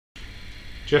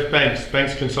Jeff Banks,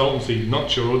 Banks Consultancy,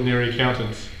 not your ordinary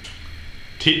accountants.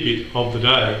 Tidbit of the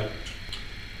day.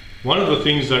 One of the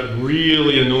things that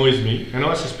really annoys me, and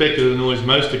I suspect it annoys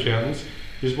most accountants,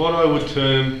 is what I would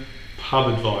term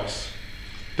pub advice.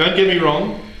 Don't get me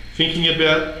wrong, thinking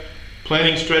about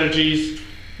planning strategies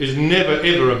is never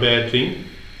ever a bad thing,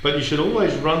 but you should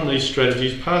always run these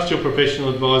strategies past your professional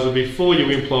advisor before you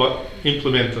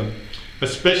implement them,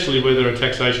 especially where there are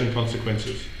taxation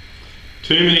consequences.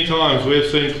 Too many times we've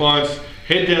seen clients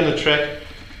head down the track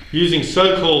using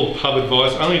so-called pub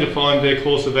advice only to find their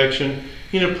course of action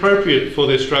inappropriate for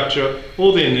their structure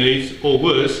or their needs, or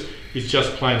worse, is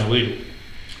just plain illegal.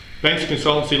 Banks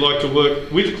Consultancy like to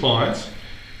work with clients,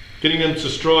 getting them to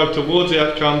strive towards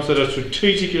outcomes that are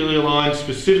strategically aligned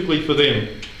specifically for them,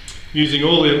 using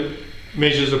all the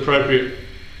measures appropriate.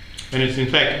 And it's in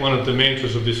fact one of the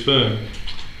mantras of this firm.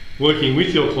 Working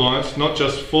with your clients, not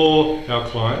just for our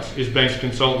clients, is Banks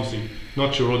Consultancy,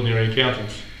 not your ordinary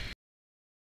accountants.